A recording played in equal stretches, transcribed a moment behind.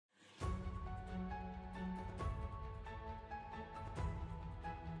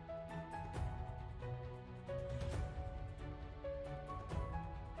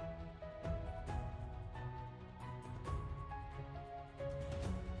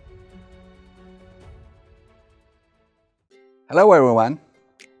Hello everyone,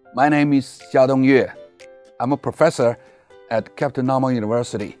 my name is Xiaodong Yue. I'm a professor at Capital Normal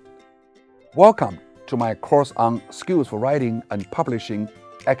University. Welcome to my course on skills for writing and publishing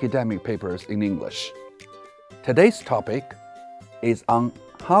academic papers in English. Today's topic is on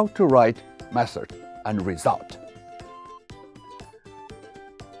how to write method and result.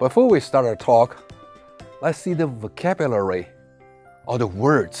 Before we start our talk, let's see the vocabulary or the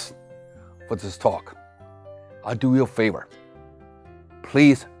words for this talk. I'll do you a favor.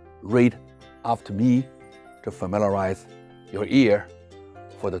 Please read after me to familiarize your ear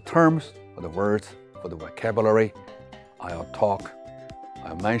for the terms, for the words, for the vocabulary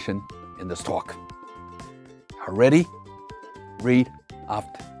I'll mention in this talk. Are you ready? Read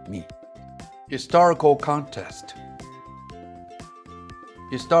after me. Historical context.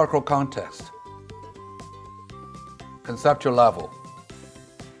 Historical context. Conceptual level.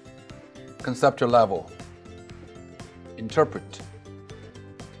 Conceptual level. Interpret.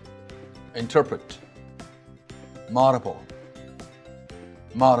 Interpret. Multiple.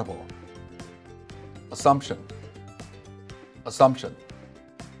 Multiple. Assumption. Assumption.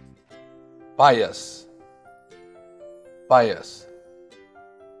 Bias. Bias.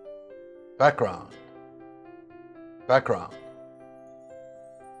 Background. Background.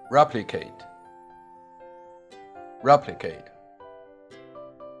 Replicate. Replicate.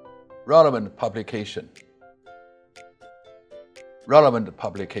 Relevant publication. Relevant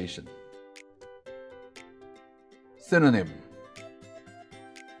publication. Synonym.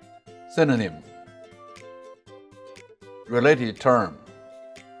 Synonym. Related term.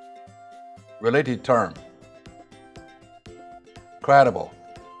 Related term. Credible.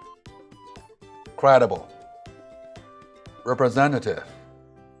 Credible. Representative.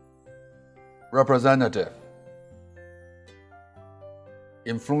 Representative.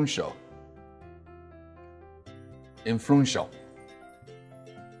 Influential. Influential.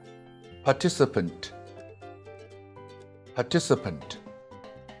 Participant. Participant.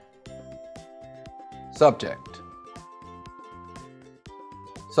 Subject.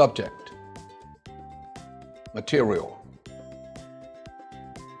 Subject. Material.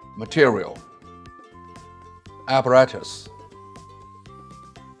 Material. Apparatus.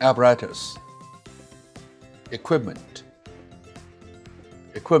 Apparatus. Equipment.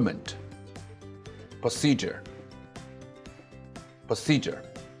 Equipment. Procedure. Procedure.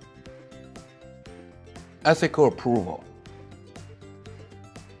 Ethical approval.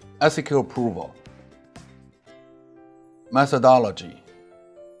 Ethical approval. Methodology.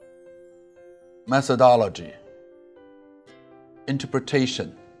 Methodology.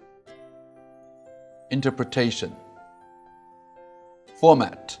 Interpretation. Interpretation.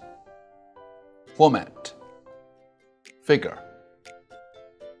 Format. Format. Figure.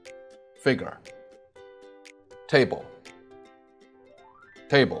 Figure. Table.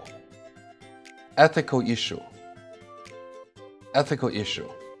 Table. Ethical issue. Ethical issue.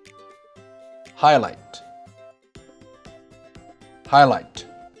 Highlight. Highlight.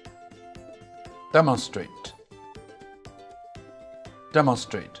 Demonstrate.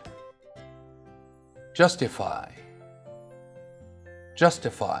 Demonstrate. Justify.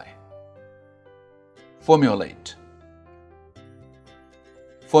 Justify. Formulate.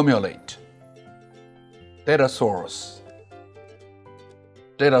 Formulate. Data source.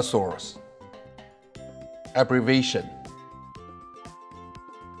 Data source. Abbreviation.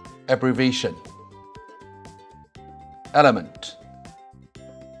 Abbreviation. Element.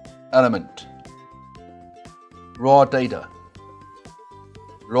 Element. Raw data.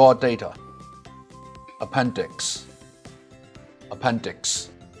 Raw data. Appendix. Appendix.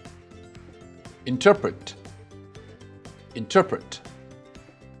 Interpret. Interpret.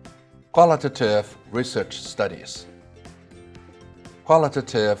 Qualitative research studies.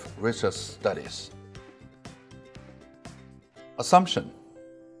 Qualitative research studies. Assumption.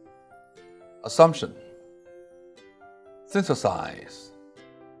 Assumption. Synthesize.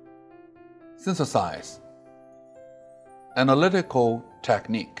 Synthesize. Analytical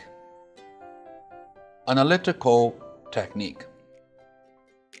technique. Analytical technique.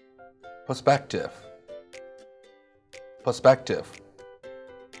 Perspective. Perspective.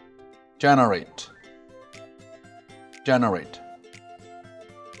 Generate. Generate.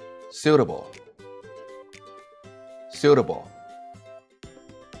 Suitable. Suitable.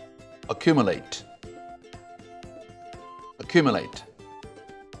 Accumulate. Accumulate.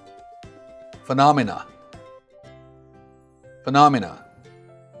 Phenomena. Phenomena.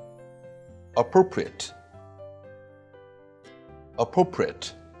 Appropriate.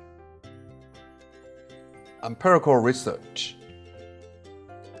 Appropriate. Empirical research.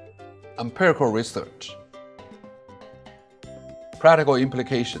 Empirical research. Practical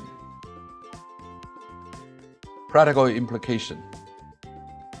implication. Practical implication.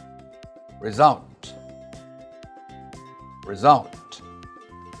 Result. Result.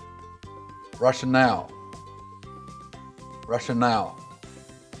 Rationale. Rationale.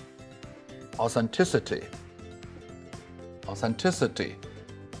 Authenticity. Authenticity.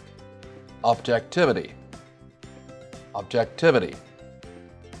 Objectivity. Objectivity.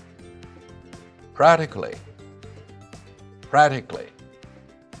 Practically. Practically.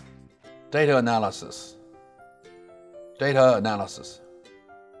 Data analysis. Data analysis.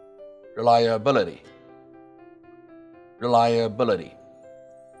 Reliability. Reliability.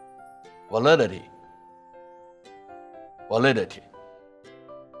 Validity. Validity.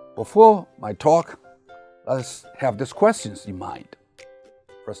 Before my talk, let's have these questions in mind.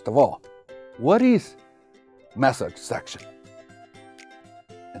 First of all, what is method section?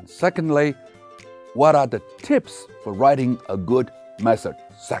 And secondly, what are the tips for writing a good method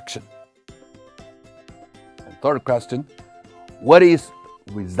section? And third question, what is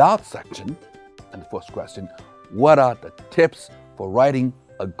result section? And fourth question, what are the tips for writing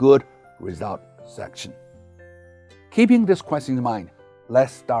a good result section? Keeping this question in mind,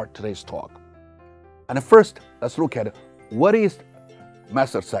 let's start today's talk. And first, let's look at what is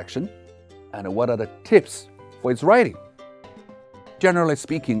method section and what are the tips for its writing. Generally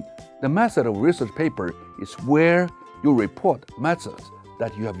speaking, the method of research paper is where you report methods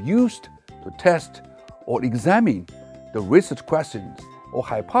that you have used to test or examine the research questions or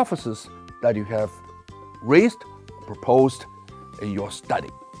hypotheses that you have raised or proposed in your study.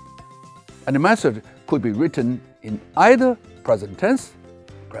 And the method could be written in either present tense,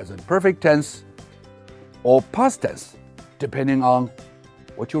 present perfect tense, or past tense, depending on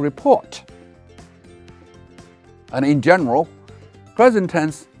what you report. And in general, present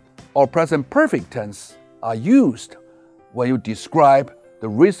tense or present perfect tense are used when you describe the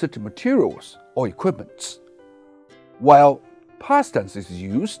research materials or equipment, while past tense is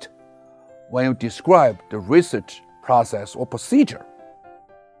used when you describe the research process or procedure.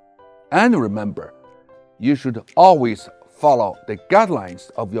 And remember, you should always follow the guidelines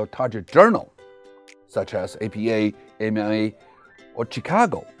of your target journal, such as APA, AMA, or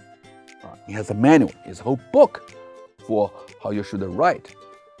Chicago. It has a manual, it's a whole book for how you should write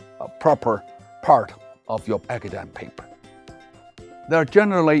a proper part of your academic paper. There are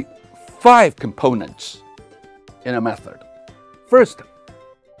generally 5 components in a method. First,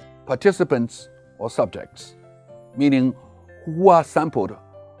 participants or subjects, meaning who are sampled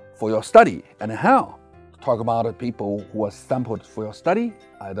for your study and how. Talk about the people who are sampled for your study,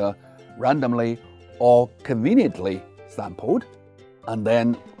 either randomly or conveniently sampled. And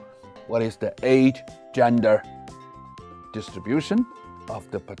then what is the age, gender distribution of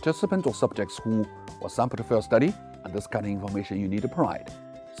the participants or subjects who were sampled for your study, and this kind of information you need to provide.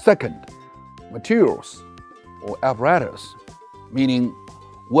 Second, materials or apparatus, meaning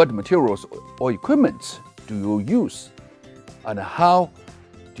what materials or equipment do you use, and how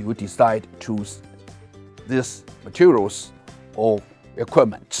do you decide to choose these materials or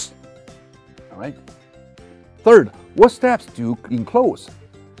equipment. All right. Third, what steps do you enclose,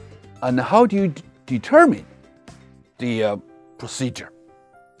 and how do you determine the procedure?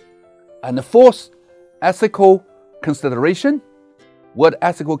 And the fourth, ethical consideration. What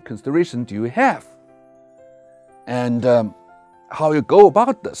ethical consideration do you have? And how you go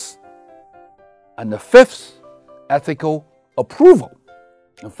about this? And the fifth, ethical approval.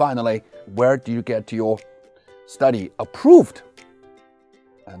 And finally, where do you get your study approved?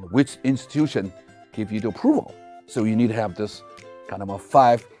 And which institution give you the approval? So you need to have this kind of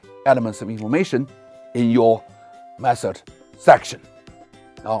 5 elements of information in your method section.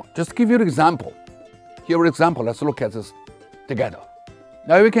 Now, just to give you an example. Here an example, let's look at this together.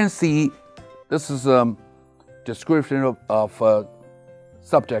 Now you can see this is a description of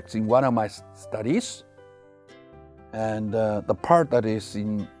subjects in one of my studies. And the part that is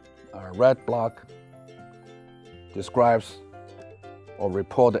in red block describes or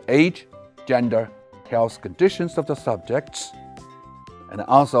report the age, gender, health conditions of the subjects, and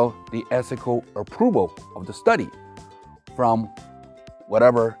also the ethical approval of the study from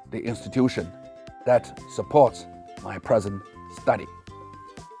whatever the institution that supports my present study.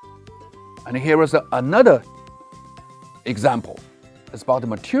 And here is another example. It's about the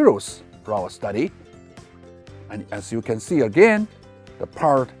materials for our study. And as you can see again, the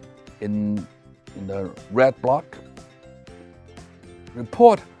part in the red block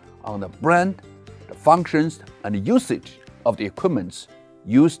report on the brand, the functions, and the usage of the equipment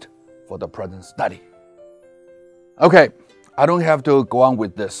used for the present study. Okay, I don't have to go on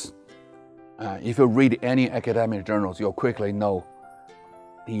with this. If you read any academic journals, you'll quickly know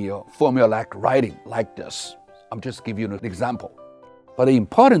the formulaic writing like this. I'm just giving you an example. But the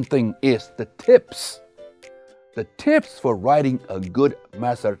important thing is the tips. The tips for writing a good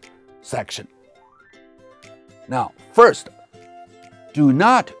method section. Now, first, do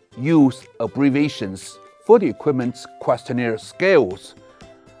not use abbreviations for the equipment's questionnaire scales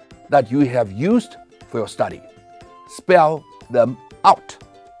that you have used for your study. Spell them out.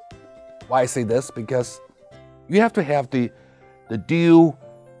 Why I say this? Because you have to have the due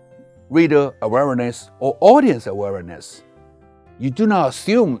reader awareness or audience awareness. You do not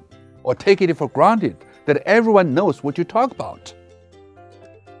assume or take it for granted that everyone knows what you talk about.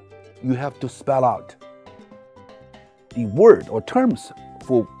 You have to spell out the word or terms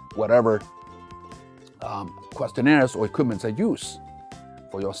for whatever questionnaires or equipments I use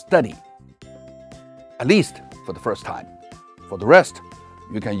for your study, at least for the first time. For the rest,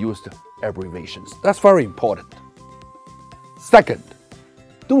 you can use the abbreviations. That's very important. Second,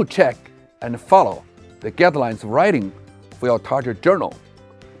 do check and follow the guidelines of writing for your target journal.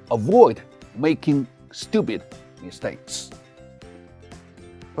 Avoid making stupid mistakes.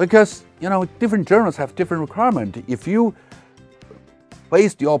 Because, different journals have different requirements. If you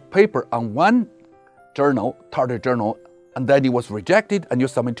based your paper on one journal, target journal, and then it was rejected, and you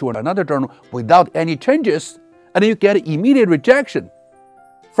submit to another journal without any changes, and then you get immediate rejection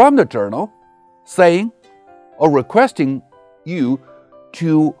from the journal saying or requesting you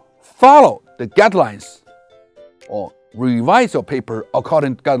to follow the guidelines or revise your paper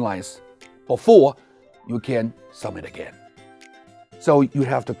according to guidelines before you can submit again. So you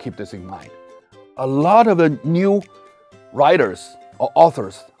have to keep this in mind. A lot of the new writers or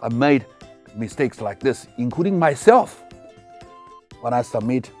authors have made mistakes like this, including myself. When I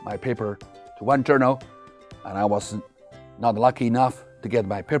submit my paper to one journal and I was not lucky enough to get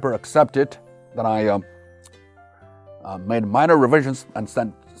my paper accepted, then I made minor revisions and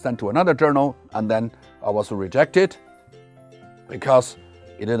sent to another journal, and then I was rejected because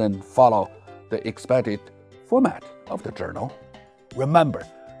it didn't follow the expected format of the journal. Remember,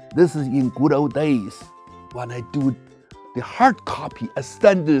 this is in good old days when I do the hard copy. I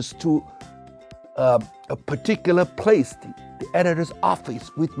send this to a particular place, the editor's office,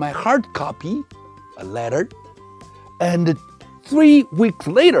 with my hard copy, a letter, and 3 weeks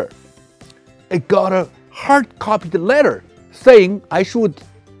later, I got a hard copied letter saying I should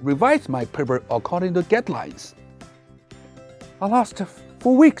revise my paper according to guidelines. I lost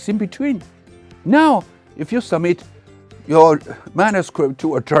 4 weeks in between. Now, if you submit your manuscript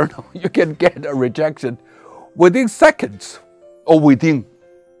to a journal, you can get a rejection within seconds or within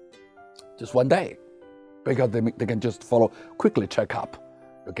just 1 day, because they can just quickly check up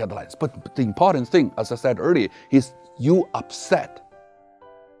your guidelines. But the important thing, as I said earlier, is you upset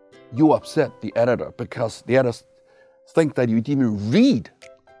the editor, because the editors think that you didn't read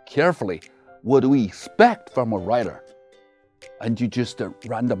carefully what we expect from a writer, and you just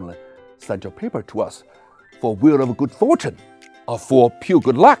randomly send your paper to us for wheel of good fortune or for pure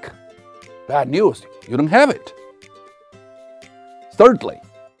good luck. Bad news, you don't have it. Thirdly,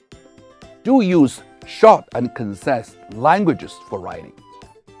 do use short and concise languages for writing,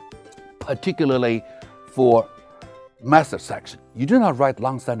 particularly for method section. You do not write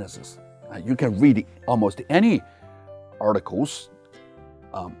long sentences. You can read almost any articles,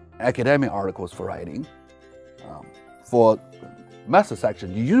 academic articles for writing. For method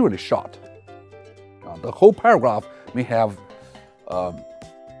section, you usually short. The whole paragraph may have 4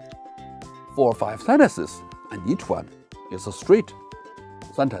 or 5 sentences, and each one is a straight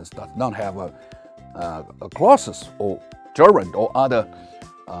sentence, does not have a clauses or gerund or other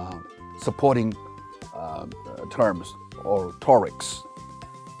supporting terms or rhetorics.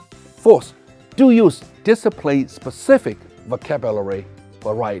 Fourth, do use discipline-specific vocabulary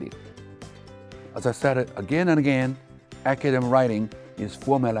for writing. As I said it again and again, academic writing is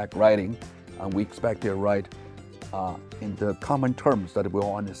formulaic writing, and we expect to write in the common terms that we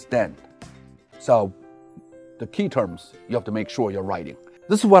all understand. So the key terms, you have to make sure you're writing.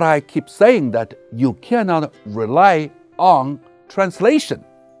 This is what I keep saying, that you cannot rely on translation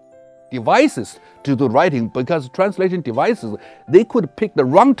devices to do writing, because translation devices, they could pick the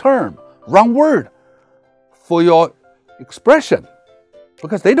wrong term, wrong word for your expression,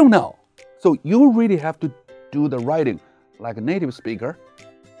 because they don't know. So you really have to do the writing like a native speaker,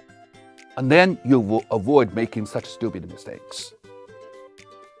 and then you will avoid making such stupid mistakes.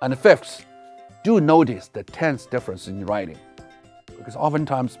 And fifth, do notice the tense difference in writing, because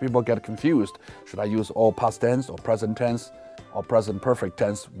oftentimes people get confused. Should I use all past tense or present tense or present perfect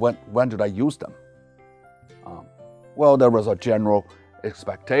tense? When did I use them? Well, there was a general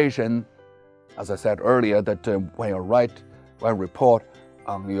expectation, as I said earlier, that when you report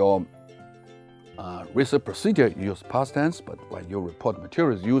on your research procedure, you use past tense, but when you report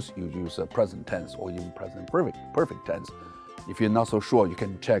materials use, you use present tense or even present perfect tense. If you're not so sure, you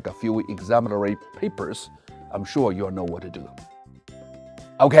can check a few examinatory papers. I'm sure you'll know what to do.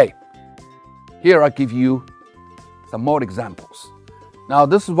 Okay, here I give you some more examples. Now,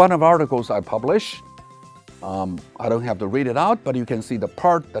 this is one of the articles I publish. I don't have to read it out, but you can see the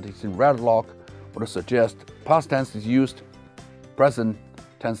part that is in red lock would suggest past tense is used, present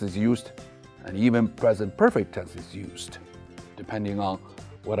tense is used, and even present perfect tense is used, depending on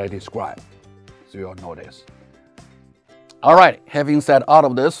what I describe. So you'll know this. All right, having said all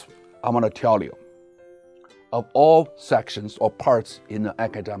of this, I'm going to tell you, of all sections or parts in an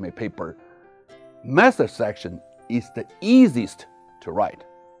academic paper, method section is the easiest to write.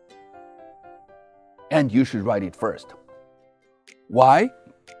 And you should write it first. Why?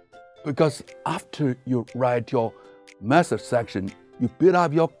 Because after you write your method section, you build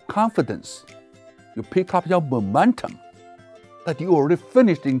up your confidence. You pick up your momentum that you already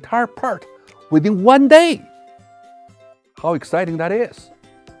finished the entire part within 1 day. How exciting that is.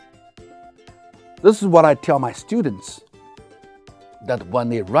 This is what I tell my students, that when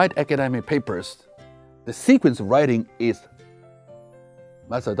they write academic papers, the sequence of writing is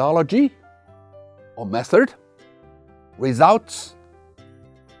methodology or method, results,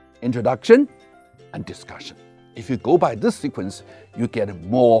 introduction, and discussion. If you go by this sequence, you get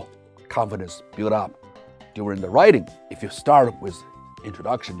more confidence built up during the writing. If you start with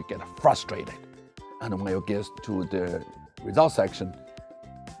introduction, you get frustrated. And when you get to the result section,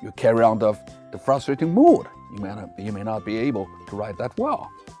 you carry on the frustrating mood. You may not be able to write that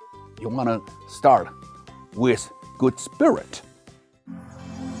well. You want to start with good spirit.